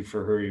 liked you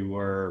for who you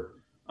were,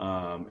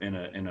 in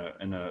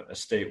a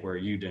state where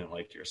you didn't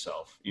like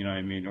yourself, you know what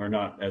I mean? Or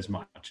not as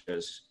much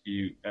as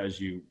you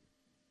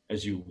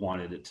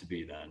wanted it to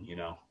be then, you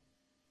know?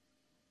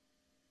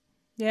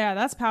 Yeah,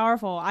 that's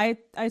powerful. I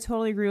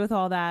totally agree with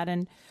all that.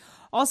 And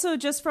also,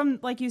 just from,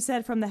 like you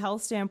said, from the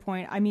health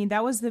standpoint, I mean,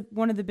 that was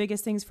one of the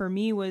biggest things for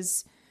me,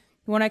 was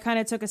when I kind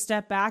of took a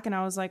step back and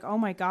I was like, oh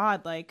my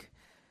God, like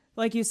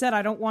you said,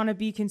 I don't want to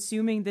be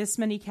consuming this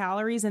many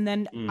calories. And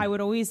then I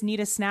would always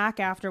need a snack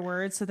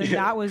afterwards. So then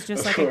that was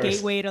just like a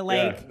gateway to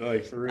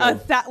like for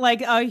real.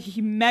 like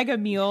a mega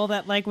meal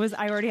that like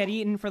I already had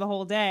eaten for the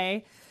whole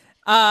day.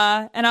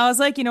 And I was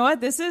like, you know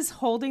what, this is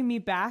holding me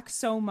back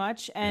so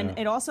much. And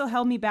it also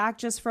held me back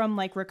just from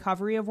like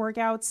recovery of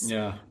workouts,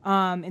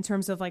 in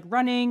terms of like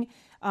running.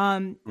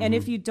 And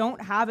if you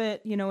don't have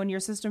it, you know, in your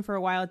system for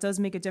a while, it does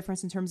make a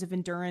difference in terms of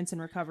endurance and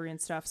recovery and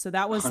stuff. So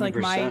that was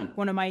 100%. like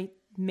one of my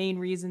main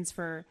reasons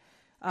for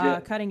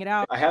cutting it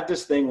out. I have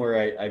this thing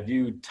where I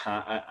view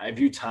time. I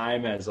view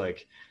time as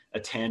like a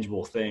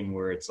tangible thing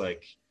where it's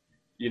like,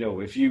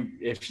 if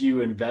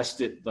you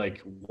invest it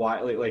like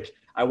widely, like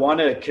I want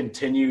to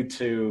continue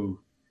to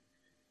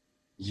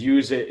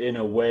use it in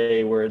a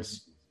way where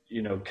it's,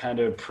 kind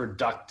of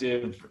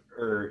productive,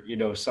 or,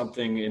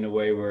 something in a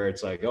way where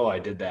it's like, oh, I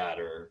did that,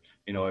 or,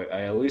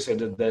 at least I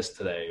did this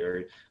today,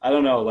 or I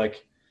don't know,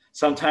 like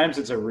sometimes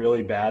it's a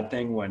really bad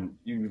thing when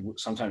you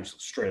sometimes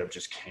straight up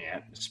just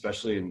can't,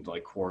 especially in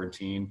like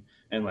quarantine,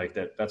 and like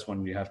that's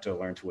when you have to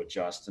learn to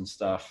adjust and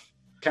stuff.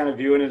 Kind of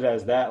viewing it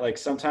as that, like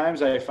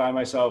sometimes I find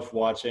myself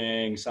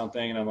watching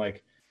something and I'm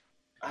like,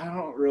 I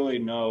don't really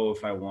know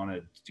if I want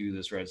to do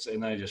this right,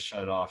 and then I just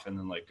shut it off and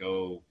then like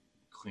go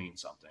clean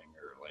something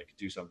or like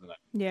do something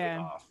that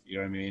off. You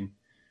know what I mean?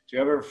 Do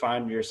you ever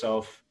find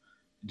yourself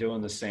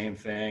doing the same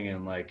thing,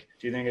 and like,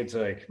 do you think it's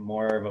like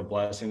more of a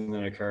blessing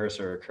than a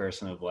curse, or a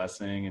curse and a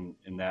blessing, and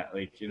in that,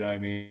 like, you know what I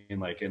mean,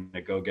 like in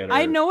the go-getter?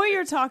 I know what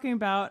you're talking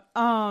about,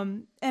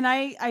 and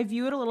I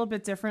view it a little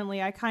bit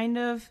differently. I kind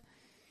of,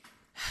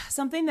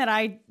 something that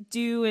I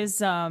do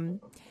is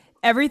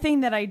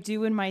everything that I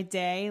do in my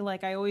day,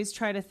 like I always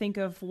try to think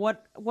of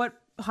what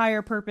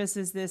higher purpose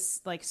is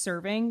this like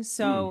serving.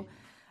 So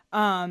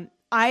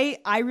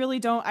I really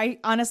don't. I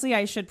honestly,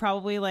 I should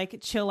probably like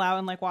chill out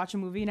and like watch a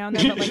movie now and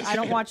then, but like I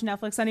don't watch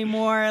Netflix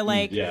anymore.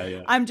 Like,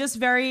 I'm just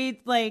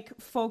very like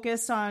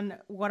focused on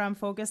what I'm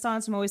focused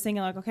on. So I'm always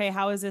thinking like, okay,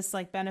 how is this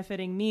like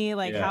benefiting me?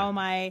 Like, how am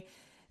I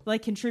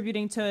like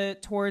contributing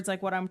towards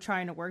like what I'm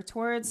trying to work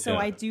towards? So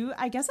I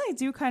guess I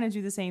do kind of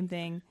do the same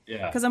thing.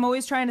 Yeah. Cause I'm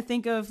always trying to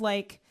think of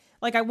like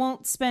I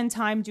won't spend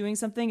time doing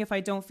something if I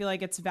don't feel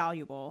like it's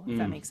valuable, if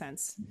that makes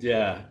sense.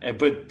 Yeah.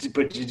 But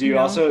do you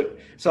also,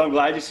 so I'm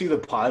glad you see the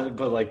positive,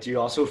 but like, do you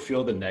also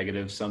feel the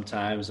negative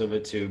sometimes of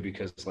it too?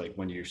 Because like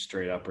when you're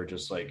straight up or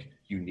just like,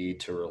 you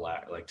need to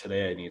relax, like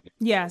today I need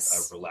a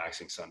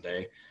relaxing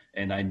Sunday.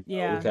 And I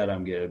know that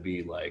I'm going to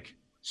be like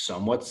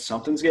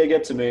something's going to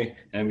get to me,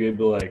 and I'm going to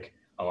be like,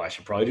 oh, I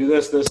should probably do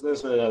this,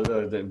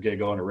 get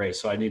go on a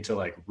race. So I need to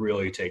like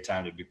really take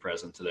time to be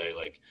present today.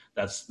 Like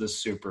that's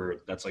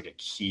like a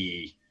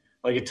key,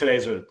 like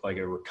today's like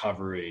a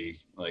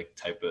recovery, like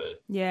type of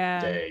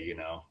day,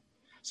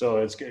 So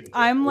it's good.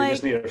 We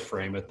just need to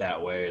frame it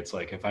that way. It's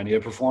like, if I need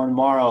to perform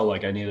tomorrow,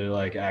 like I need to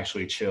like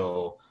actually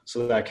chill.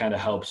 So that kind of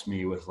helps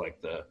me with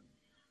like the,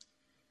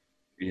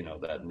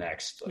 that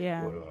next,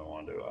 like, what do I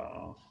want to do? I don't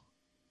know.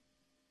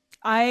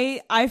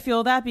 I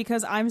feel that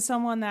because I'm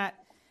someone that,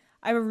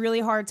 I have a really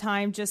hard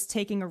time just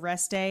taking a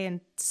rest day and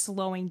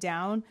slowing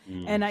down.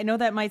 And I know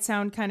that might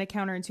sound kind of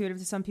counterintuitive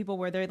to some people,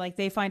 where they're like,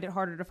 they find it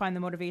harder to find the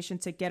motivation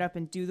to get up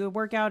and do the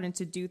workout and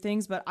to do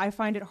things. But I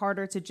find it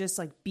harder to just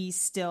like be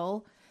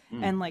still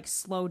and like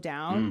slow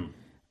down.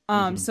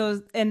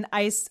 So, and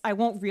I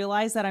won't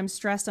realize that I'm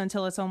stressed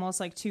until it's almost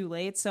like too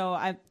late. So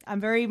I'm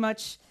very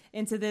much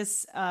into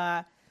this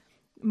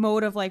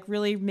mode of like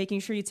really making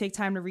sure you take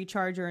time to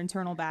recharge your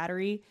internal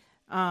battery.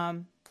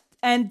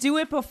 And do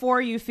it before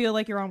you feel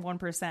like you're on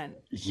 1%.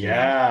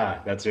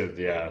 Yeah, that's it.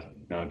 Yeah,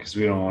 no, because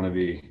we don't want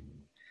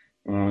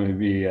to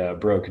be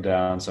broken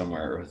down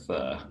somewhere with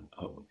a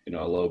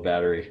low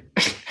battery,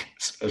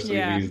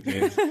 especially these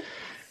days.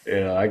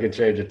 I could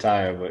change a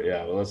tire, but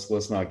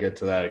let's not get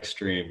to that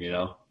extreme.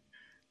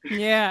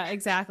 Yeah,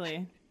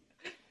 exactly.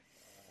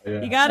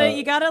 You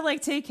gotta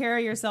like take care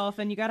of yourself,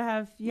 and you gotta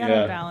have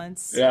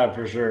balance. Yeah,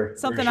 for sure.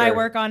 Something I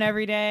work on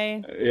every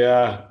day.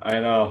 Yeah,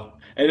 I know,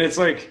 and it's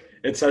like,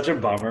 it's such a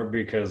bummer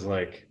because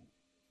like,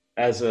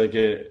 as like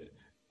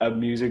a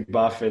music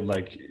buff, and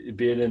like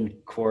being in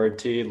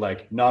quarantine,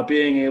 like not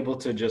being able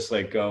to just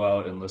like go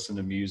out and listen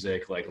to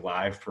music, like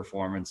live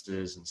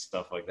performances and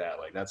stuff like that.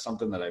 Like that's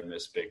something that I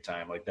miss big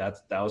time. Like that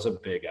was a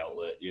big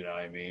outlet, you know what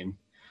I mean?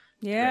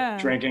 Yeah.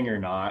 Drinking or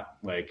not,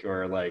 like,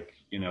 or like,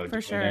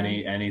 for sure.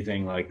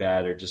 anything like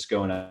that, or just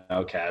going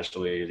out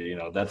casually,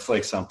 that's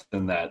like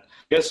something that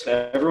I guess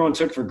everyone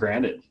took for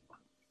granted.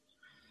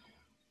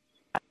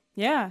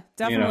 Yeah,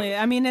 definitely.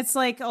 I mean, it's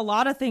like a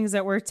lot of things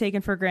that we're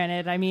taken for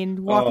granted. I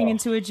mean, walking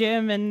into a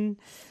gym and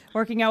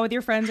working out with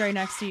your friends right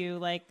next to you,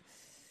 like.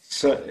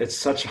 So it's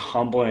such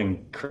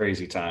humbling,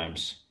 crazy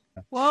times.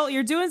 Well,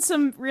 you're doing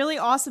some really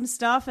awesome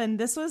stuff, and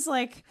this was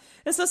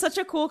such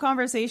a cool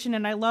conversation,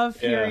 and I love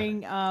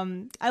hearing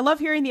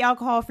the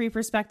alcohol-free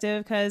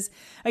perspective, because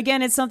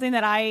again, it's something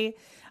that I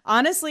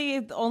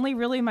honestly only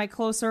really my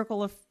close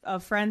circle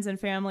of friends and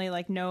family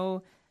like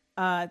know.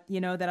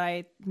 That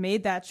I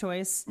made that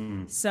choice.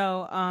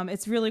 So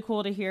it's really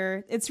cool to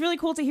hear. It's really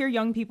cool to hear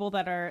young people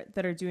that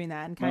are doing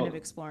that and kind of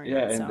exploring.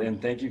 Yeah,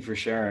 and thank you for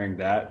sharing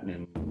that,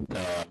 and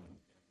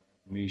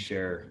me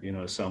share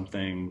some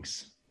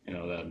things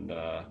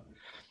that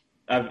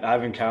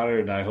I've encountered,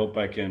 and I hope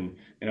I can.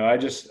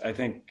 I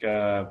think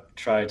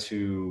try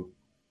to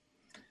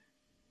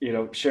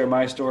share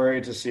my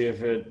story to see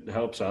if it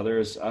helps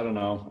others. I don't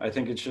know. I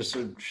think it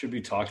should be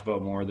talked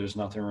about more. There's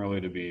nothing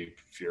really to be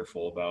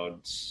fearful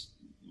about.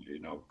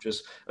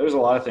 just there's a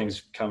lot of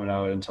things coming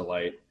out into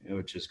light,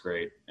 which is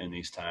great in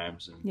these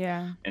times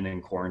and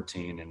in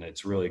quarantine. And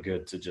it's really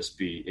good to just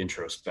be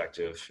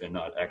introspective and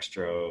not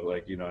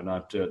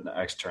not to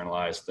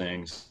externalize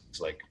things. It's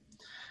like,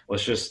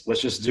 let's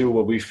just do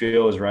what we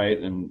feel is right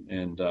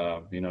and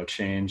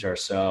change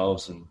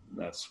ourselves. And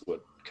that's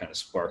what kind of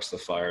sparks the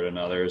fire in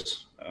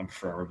others. I'm a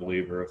firm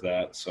believer of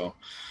that. So,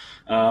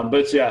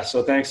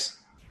 so thanks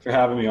for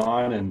having me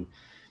on and,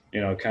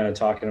 kind of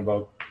talking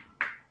about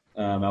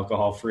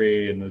alcohol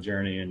free and the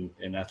journey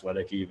in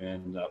athletic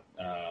even.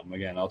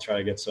 Again, I'll try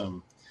to get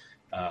some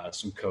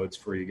codes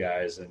for you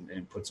guys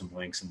and put some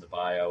links in the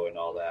bio and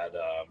all that.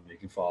 You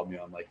can follow me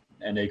on like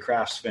NA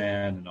Crafts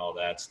Fan and all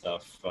that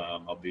stuff.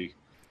 I'll be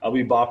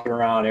bopping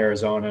around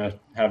Arizona,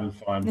 having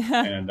fun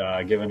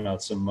and giving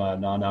out some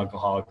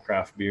non-alcoholic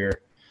craft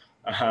beer.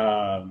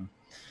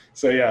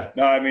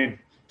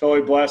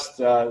 Totally blessed.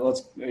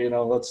 Let's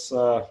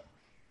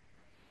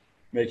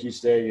make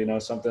each day,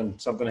 something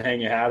to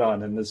hang your hat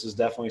on. And this is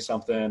definitely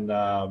something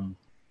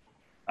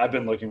I've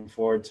been looking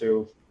forward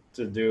to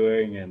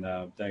doing. And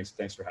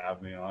thanks for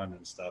having me on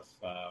and stuff.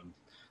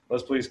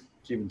 Let's please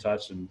keep in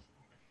touch and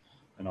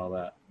all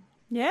that.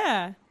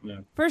 Yeah,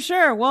 for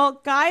sure.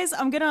 Well, guys,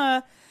 I'm going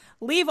to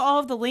leave all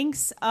of the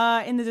links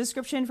in the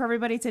description for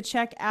everybody to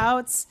check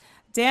out.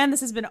 Dan,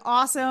 this has been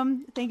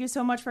awesome. Thank you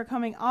so much for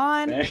coming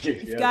on. Thank you.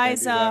 If you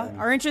guys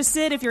are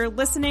interested, if you're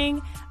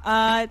listening,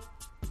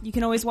 you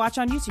can always watch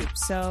on YouTube.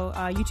 So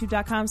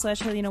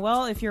youtube.com/Haley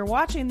Noel. If you're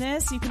watching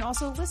this, you can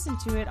also listen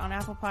to it on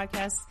Apple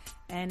Podcasts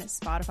and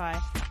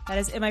Spotify. That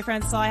is it, my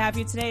friends. That's all I have for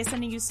you today.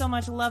 Sending you so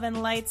much love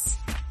and lights.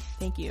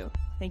 Thank you.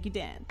 Thank you,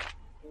 Dan.